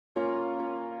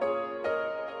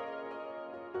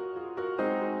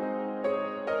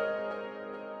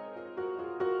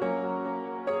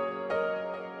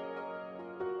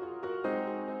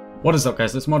What is up,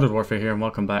 guys? It's Modern Warfare here, and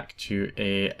welcome back to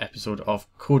a episode of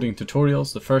Coding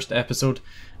Tutorials, the first episode.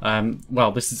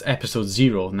 Well, this is episode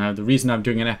 0. Now, the reason I'm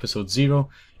doing an episode 0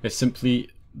 is simply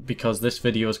because this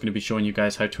video is going to be showing you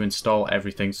guys how to install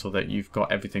everything so that you've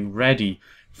got everything ready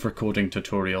for coding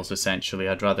tutorials, essentially.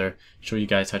 I'd rather show you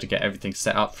guys how to get everything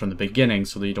set up from the beginning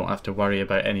so that you don't have to worry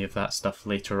about any of that stuff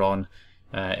later on.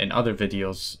 In other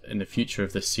videos in the future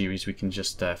of this series, we can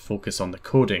just focus on the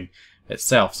coding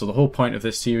itself. So the whole point of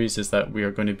this series is that we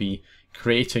are going to be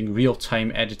creating real-time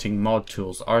editing mod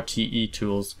tools, RTE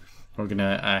tools. We're going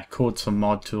to code some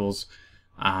mod tools,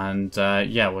 and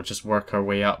yeah, we'll just work our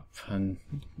way up and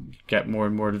get more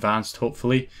and more advanced,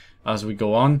 hopefully, as we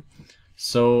go on.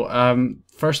 So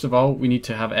first of all, we need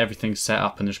to have everything set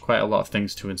up, and there's quite a lot of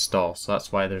things to install, so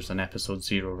that's why there's an episode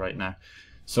 0 right now.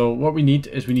 So what we need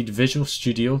is Visual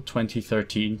Studio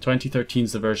 2013. 2013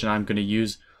 is the version I'm going to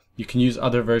use. You can use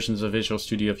other versions of Visual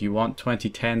Studio if you want.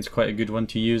 2010 is quite a good one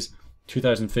to use.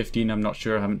 2015, I'm not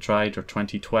sure, I haven't tried, or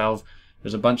 2012.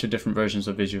 There's a bunch of different versions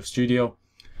of Visual Studio,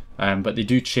 but they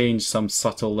do change some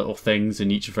subtle little things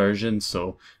in each version,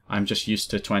 so I'm just used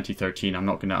to 2013. I'm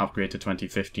not going to upgrade to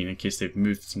 2015 in case they've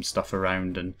moved some stuff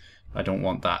around, and I don't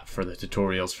want that for the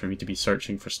tutorials, for me to be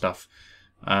searching for stuff.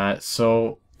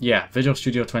 So yeah, Visual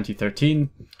Studio 2013.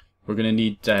 We're going to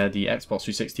need the Xbox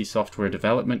 360 software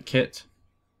development kit.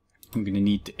 I'm going to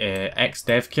need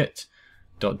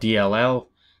xDevKit.dll.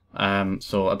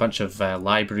 So a bunch of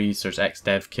libraries. There's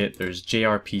xDevKit, there's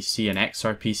JRPC and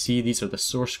XRPC. These are the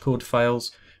source code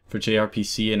files for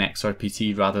JRPC and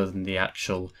XRPC rather than the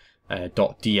actual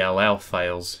 .dll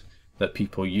files that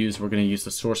people use. We're going to use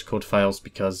the source code files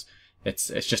because it's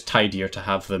just tidier to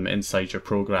have them inside your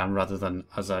program rather than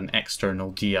as an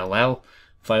external DLL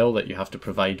file that you have to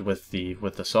provide with the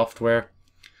software.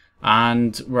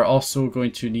 And we're also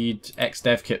going to need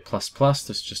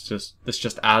xDevKit++. This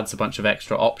just adds a bunch of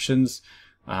extra options,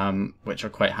 which are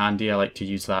quite handy. I like to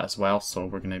use that as well, so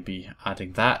we're going to be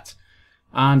adding that.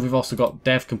 And we've also got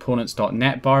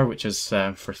devcomponents.netbar, which is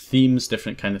for themes,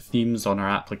 different kind of themes on our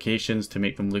applications to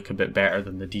make them look a bit better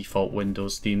than the default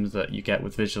Windows themes that you get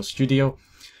with Visual Studio.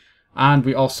 And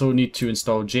we also need to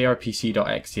install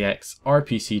JRPC.cs,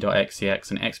 RPC.cs,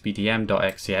 and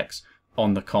xbdm.cs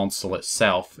on the console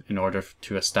itself in order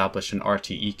to establish an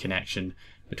RTE connection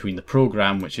between the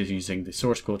program, which is using the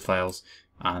source code files,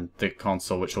 and the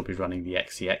console, which will be running the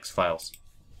XEX files.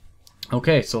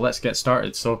 Okay, so let's get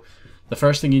started. So the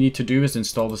first thing you need to do is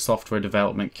install the software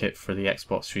development kit for the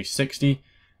Xbox 360.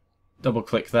 Double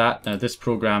click that. Now this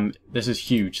program, this is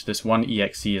huge. This one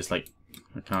exe is like,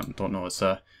 don't know, it's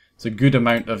a good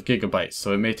amount of gigabytes,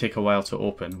 so it may take a while to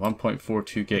open.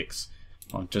 1.42 gigs.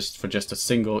 For just a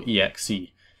single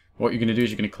exe. What you're going to do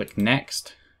is you're going to click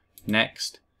next,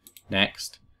 next,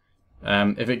 next.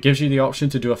 If it gives you the option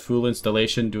to do a full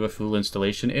installation, do a full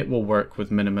installation. It will work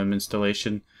with minimum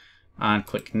installation. And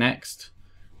click next,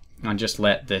 and just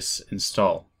let this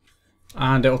install.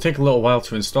 And it will take a little while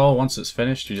to install. Once it's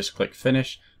finished, you just click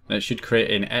finish, and it should create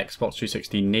an Xbox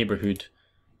 360 neighborhood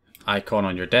icon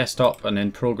on your desktop. And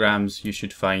in programs, you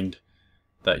should find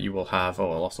that you will have, I'll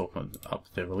also open up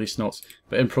the release notes,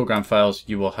 but in program files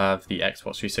you will have the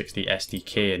Xbox 360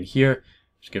 SDK in here,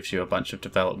 which gives you a bunch of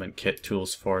development kit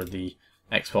tools for the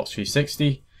Xbox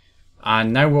 360.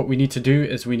 And now what we need to do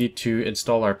is we need to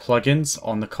install our plugins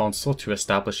on the console to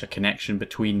establish a connection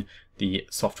between the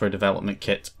software development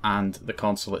kit and the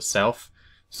console itself.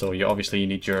 So you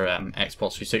need your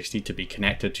Xbox 360 to be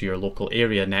connected to your local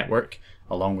area network,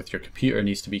 along with your computer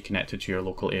needs to be connected to your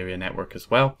local area network as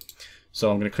well. So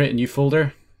I'm going to create a new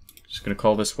folder. Just going to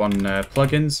call this one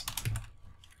plugins.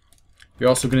 You're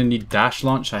also going to need dash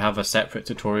launch. I have a separate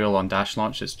tutorial on dash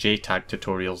launch. It's Jtag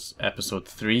tutorials episode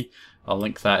 3. I'll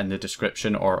link that in the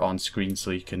description or on screen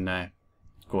so you can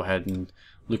go ahead and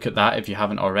look at that if you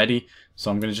haven't already.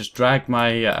 So I'm going to just drag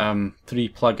my 3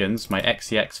 plugins, my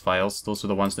XEX files. Those are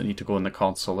the ones that need to go in the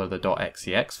console, or the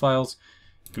 .xex files.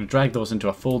 I'm going to drag those into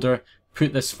a folder,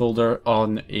 put this folder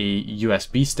on a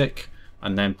USB stick,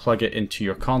 and then plug it into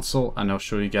your console, and I'll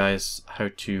show you guys how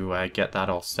to get that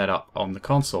all set up on the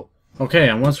console. Okay,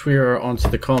 and once we are onto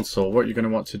the console, what you're going to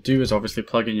want to do is obviously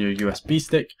plug in your USB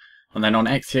stick, and then on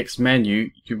XEX menu,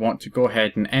 you want to go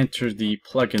ahead and enter the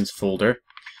plugins folder,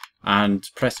 and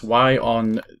press Y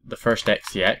on the first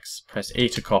XEX, press A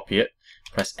to copy it,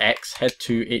 press X, head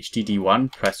to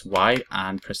HDD1, press Y,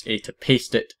 and press A to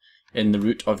paste it in the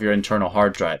root of your internal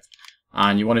hard drive.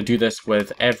 And you want to do this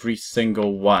with every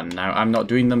single one. Now, I'm not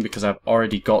doing them because I've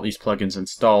already got these plugins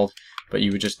installed, but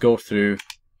you would just go through,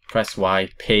 press Y,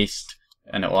 paste,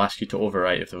 and it will ask you to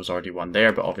overwrite if there was already one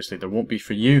there, but obviously there won't be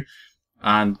for you.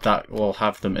 and that will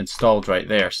have them installed right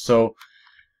there. So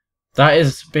that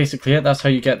is basically it. That's how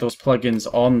you get those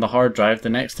plugins on the hard drive. The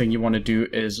next thing you want to do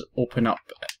is open up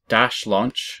Dash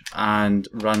Launch and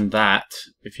run that.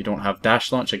 If you don't have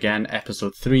Dash Launch, again,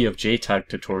 episode 3 of Jtag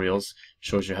tutorials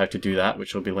shows you how to do that,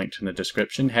 which will be linked in the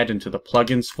description. Head into the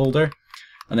plugins folder,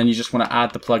 and then you just want to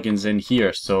add the plugins in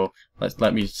here. So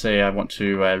let me say I want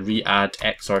to re-add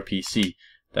XRPC.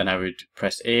 Then I would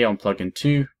press A on plugin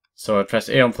 2. So I'd press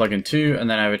A on plugin 2, and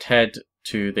then I would head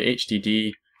to the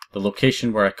HDD, the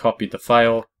location where I copied the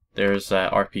file. There's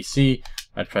RPC.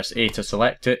 I'd press A to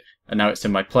select it, and now it's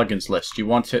in my plugins list. You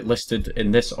want it listed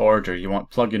in this order. You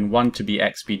want plugin 1 to be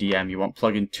XPDM, you want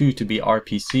plugin 2 to be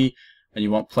RPC, and you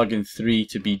want plugin 3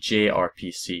 to be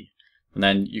JRPC. And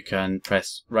then you can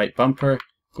press right bumper,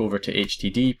 go over to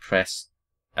HDD, press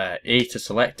A to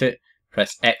select it,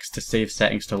 press X to save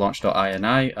settings to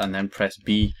launch.ini, and then press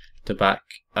B to back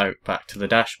to the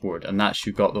dashboard, and that's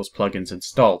you got those plugins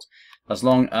installed. As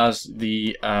long as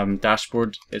the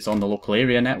dashboard is on the local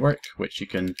area network, which you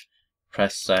can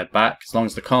press back, as long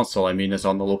as the console, is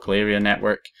on the local area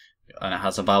network and it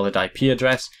has a valid IP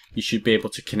address, you should be able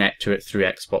to connect to it through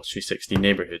Xbox 360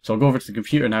 Neighborhood. So I'll go over to the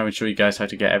computer now and show you guys how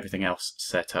to get everything else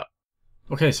set up.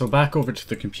 Okay, so back over to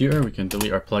the computer, we can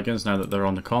delete our plugins now that they're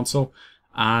on the console,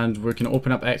 and we can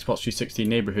open up Xbox 360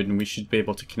 Neighborhood and we should be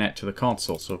able to connect to the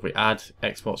console. So if we add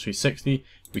Xbox 360,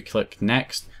 we click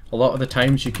Next. A lot of the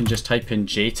times you can just type in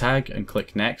Jtag and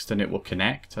click Next and it will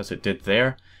connect as it did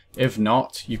there. If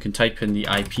not, you can type in the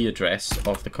IP address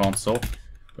of the console,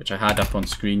 which I had up on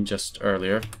screen just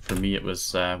earlier. For me it was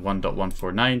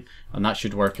 1.149, and that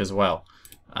should work as well.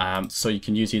 So you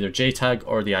can use either Jtag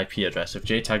or the IP address. If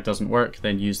Jtag doesn't work,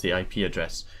 then use the IP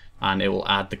address and it will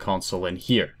add the console in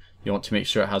here. You want to make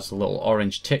sure it has a little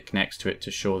orange tick next to it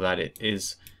to show that it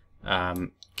is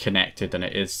connected and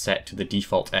it is set to the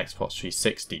default Xbox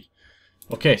 360.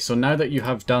 Okay, so now that you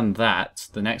have done that,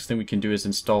 the next thing we can do is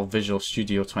install Visual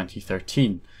Studio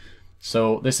 2013.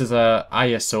 So this is a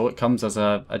ISO, it comes as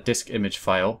a disk image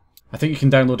file. I think you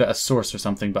can download it as source or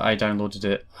something, but I downloaded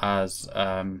it as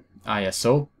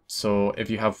ISO. So if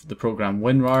you have the program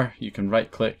WinRAR, you can right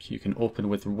click, you can open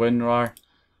with WinRAR,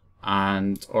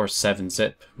 or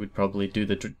 7-zip would probably do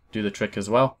the trick as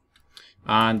well.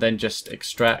 And then just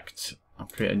extract. I'll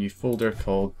create a new folder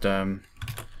called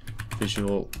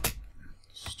Visual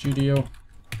Studio,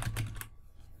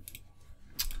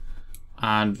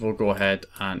 and we'll go ahead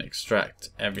and extract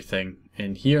everything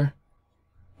in here.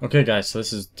 Okay guys, so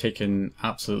this has taken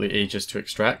absolutely ages to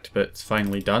extract, but it's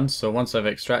finally done. So once I've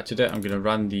extracted it, I'm going to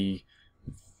run the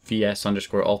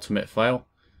vs_ultimate file,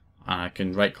 and I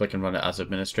can right click and run it as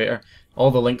administrator.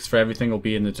 All the links for everything will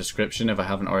be in the description if I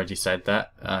haven't already said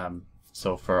that.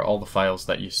 So for all the files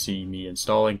that you see me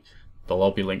installing, they'll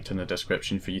all be linked in the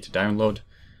description for you to download.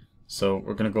 So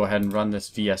we're going to go ahead and run this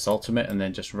VS Ultimate and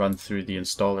then just run through the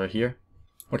installer here.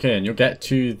 Okay, and you'll get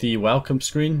to the welcome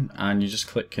screen and you just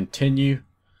click continue.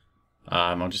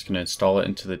 I'm just going to install it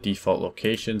into the default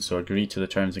location, so agree to the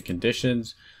terms and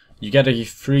conditions. You get a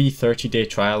free 30-day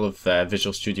trial of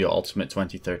Visual Studio Ultimate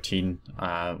 2013,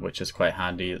 which is quite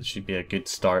handy. It should be a good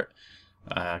start,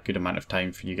 a good amount of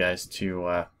time for you guys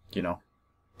to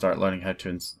start learning how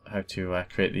to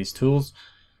create these tools.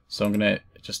 So I'm going to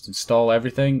just install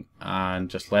everything and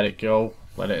just let it go,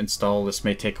 let it install. This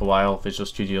may take a while. Visual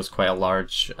Studio is quite a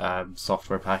large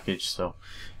software package, so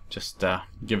just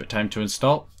give it time to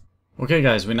install. Okay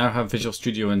guys, we now have Visual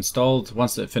Studio installed.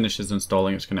 Once it finishes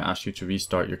installing, it's going to ask you to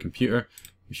restart your computer.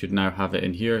 You should now have it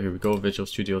in here. Here we go, Visual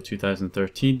Studio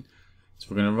 2013. So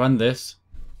we're going to run this.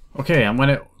 Okay, and when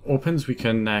it opens, we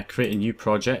can create a new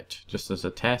project just as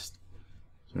a test.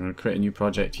 So we're going to create a new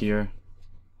project here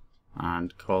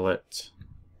and call it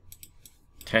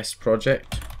Test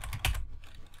Project.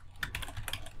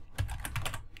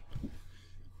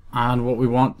 And what we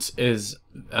want is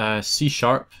C#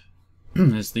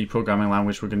 is the programming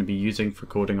language we're going to be using for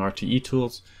coding RTE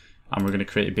tools, and we're going to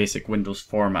create a basic Windows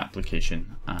form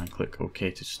application and click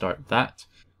OK to start that.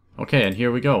 Okay, and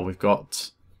here we go. We've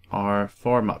got our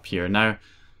form up here. Now,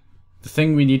 the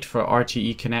thing we need for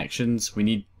RTE connections, we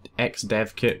need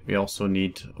xDevKit. We also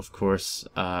need, of course,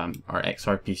 our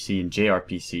XRPC and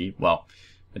JRPC. Well,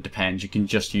 it depends. You can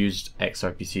just use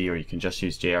XRPC or you can just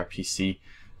use JRPC.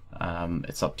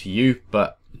 It's up to you,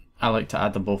 but I like to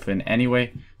add them both in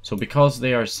anyway. So because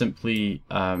they are simply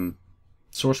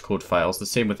source code files, the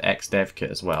same with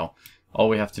xDevKit as well, all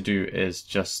we have to do is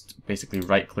just basically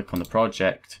right click on the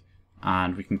project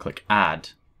and we can click add,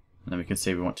 and then we can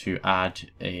say we want to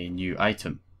add a new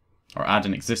item or add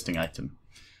an existing item.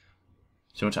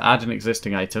 So to add an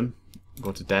existing item,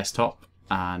 go to desktop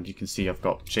and you can see I've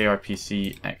got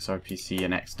JRPC, XRPC,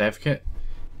 and xDevKit.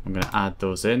 I'm going to add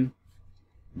those in.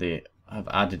 They have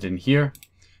added in here.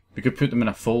 We could put them in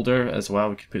a folder as well.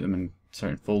 We could put them in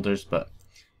certain folders, but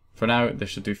for now they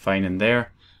should do fine in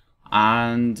there.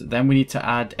 And then we need to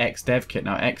add xDevKit.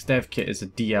 Now xDevKit is a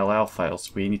DLL file,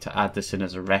 so we need to add this in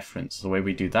as a reference. The way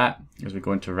we do that is we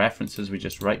go into references, we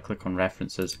just right click on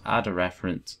references, add a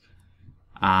reference,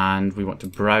 and we want to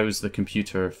browse the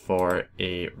computer for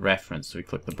a reference. So we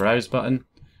click the browse button,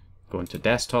 go into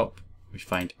desktop, we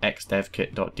find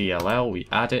xDevKit.dll, we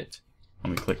add it,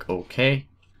 and we click OK,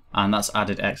 and that's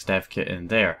added xDevKit in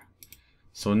there.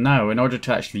 So now in order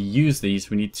to actually use these,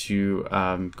 we need to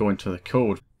go into the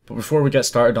code. But before we get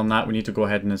started on that, we need to go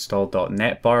ahead and install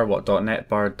 .NETBAR. What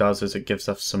 .NETBAR does is it gives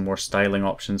us some more styling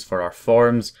options for our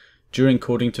forms. During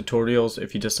coding tutorials,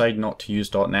 if you decide not to use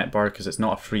 .NETBAR, because it's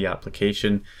not a free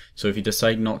application, so if you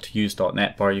decide not to use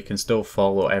 .NETBAR, you can still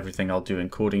follow everything I'll do in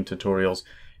coding tutorials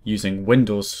using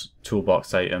Windows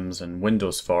toolbox items and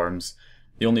Windows forms.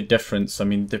 The only difference, I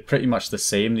mean, they're pretty much the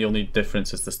same. The only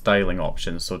difference is the styling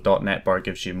options. So .NETBAR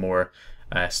gives you more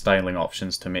styling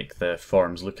options to make the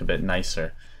forms look a bit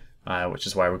nicer, which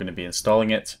is why we're going to be installing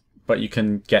it. But you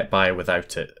can get by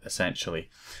without it, essentially.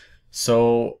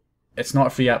 So it's not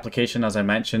a free application, as I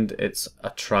mentioned. It's a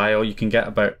trial. You can get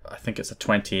about, I think it's a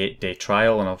 28-day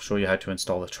trial, and I'll show you how to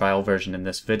install the trial version in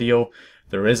this video.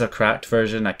 There is a cracked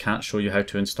version. I can't show you how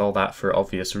to install that for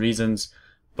obvious reasons.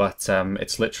 But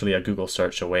it's literally a Google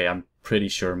search away. I'm pretty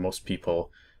sure most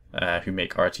people who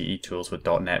make RTE tools with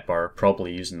 .NETBAR are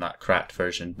probably using that cracked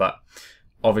version. But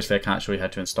obviously I can't show you how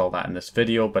to install that in this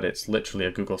video, but it's literally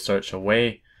a Google search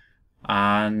away.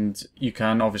 And you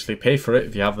can obviously pay for it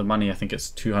if you have the money. I think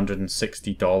it's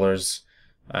 $260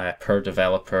 per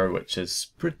developer, which is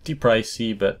pretty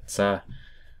pricey, but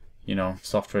you know,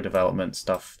 software development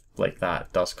stuff like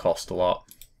that does cost a lot.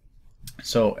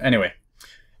 So anyway,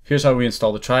 here's how we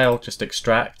install the trial. Just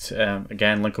extract,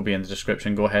 again, link will be in the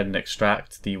description. Go ahead and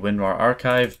extract the WinRAR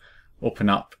archive, open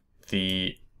up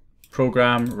the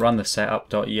program, run the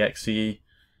setup.exe,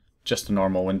 just a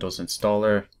normal Windows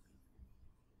installer.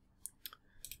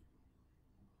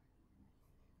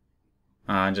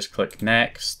 And just click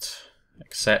next,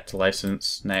 accept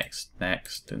license, next,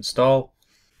 next, install.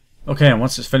 Okay, and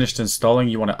once it's finished installing,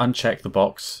 you want to uncheck the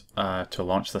box to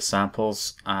launch the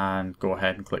samples and go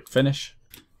ahead and click finish.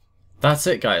 That's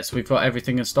it, guys. We've got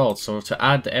everything installed. So to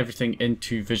add everything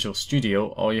into Visual Studio,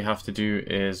 all you have to do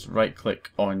is right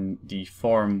click on the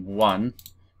form 1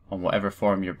 on whatever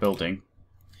form you're building.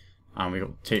 And we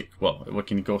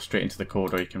can go straight into the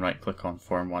code, or you can right click on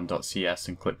form1.cs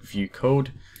and click view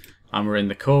code. And we're in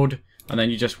the code. And then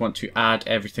you just want to add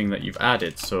everything that you've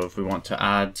added. So if we want to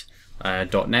add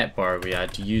 .NETBAR, we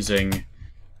add using.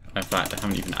 In fact, I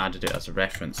haven't even added it as a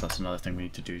reference. That's another thing we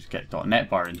need to do to get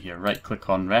 .NETBAR in here. Right click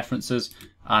on references,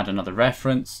 add another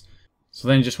reference. So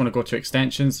then you just want to go to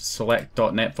extensions, select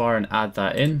 .NETBAR and add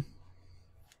that in.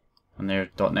 And there,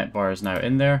 .NETBAR is now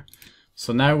in there.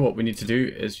 So now what we need to do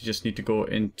is we just need to go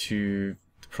into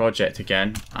the project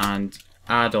again and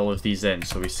add all of these in.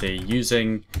 So we say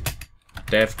using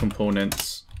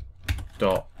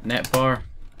devcomponents.netbar,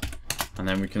 and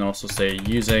then we can also say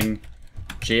using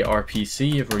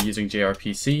JRPC if we're using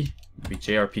JRPC, it'll be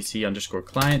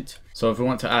JRPC_client. So if we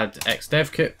want to add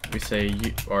xDevKit, we say,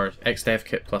 or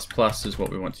xDevKit++ is what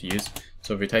we want to use.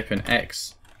 So if we type in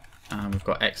x, we've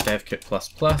got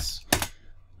xDevKit++.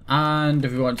 And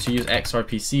if we want to use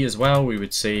XRPC as well, we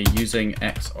would say using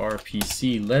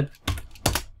XRPC lib.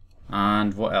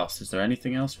 And what else? Is there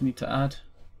anything else we need to add?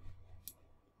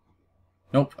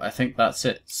 Nope, I think that's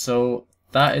it. So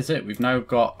that is it. We've now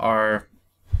got our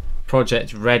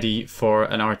project ready for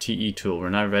an RTE tool. We're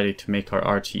now ready to make our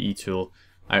RTE tool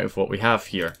out of what we have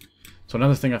here. So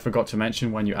another thing I forgot to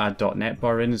mention when you add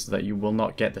 .NETBAR in is that you will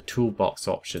not get the toolbox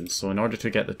options. So in order to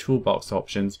get the toolbox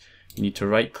options, you need to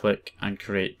right click and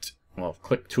create, well,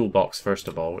 click toolbox first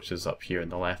of all, which is up here in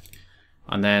the left,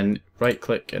 and then right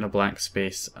click in a blank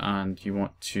space and you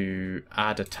want to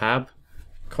add a tab.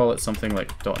 Call it something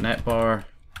like .NETBAR or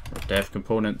dev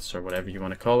components or whatever you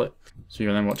want to call it. So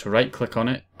you then want to right click on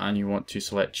it and you want to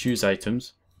select choose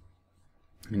items,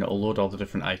 and it'll load all the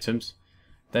different items.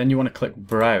 Then you want to click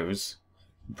browse.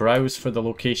 Browse for the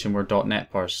location where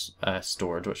 .NETBAR's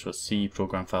stored, which was C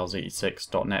program files 86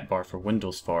 .NETBAR for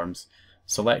Windows forms.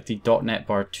 Select the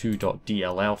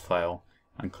 .NETBAR2.dll file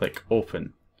and click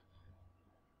open.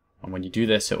 And when you do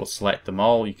this, it will select them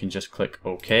all. You can just click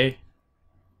OK.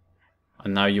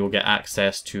 And now you will get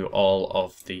access to all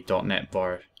of the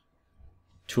 .NETBAR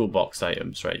toolbox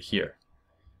items right here.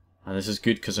 And this is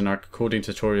good because in our coding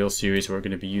tutorial series we're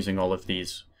going to be using all of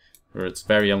these or it's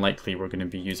very unlikely we're going to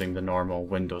be using the normal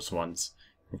Windows ones.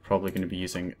 We're probably going to be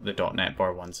using the .NET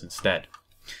Bar ones instead.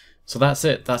 So that's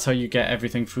it. That's how you get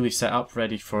everything fully set up,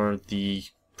 ready for the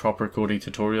proper coding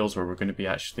tutorials where we're going to be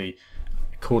actually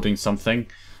coding something.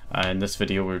 In this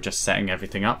video we're just setting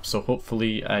everything up, so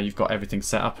hopefully you've got everything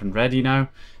set up and ready now.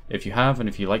 If you have, and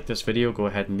if you like this video, go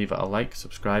ahead and leave it a like,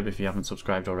 subscribe if you haven't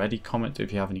subscribed already, comment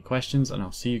if you have any questions, and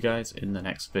I'll see you guys in the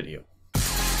next video.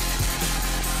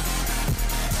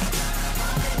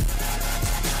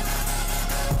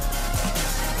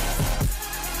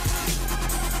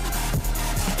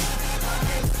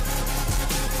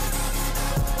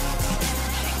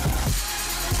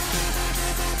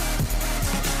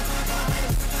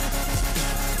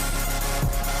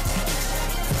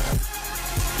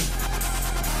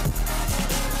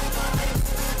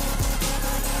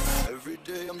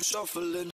 I'm shuffling.